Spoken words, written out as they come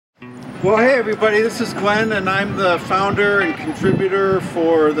Well, hey everybody, this is Glenn and I'm the founder and contributor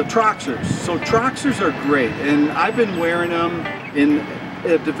for the Troxers. So Troxers are great and I've been wearing them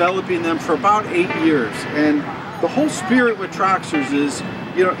and developing them for about 8 years. And the whole spirit with Troxers is,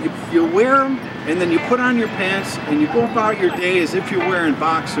 you know, you wear them and then you put on your pants and you go about your day as if you're wearing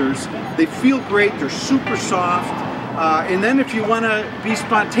boxers. They feel great, they're super soft. And then if you want to be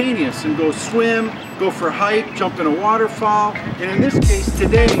spontaneous and go swim, go for a hike, jump in a waterfall, and in this case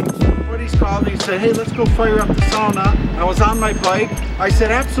today, buddies called me and said, hey, let's go fire up the sauna. I was on my bike. I said,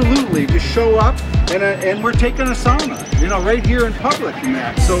 absolutely, just show up and we're taking a sauna, you know, right here in public and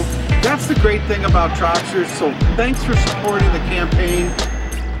that. So that's the great thing about Troxers. So thanks for supporting the campaign.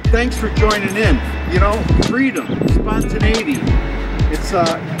 Thanks for joining in. You know, freedom, spontaneity. It's,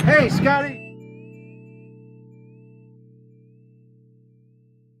 hey, Scotty.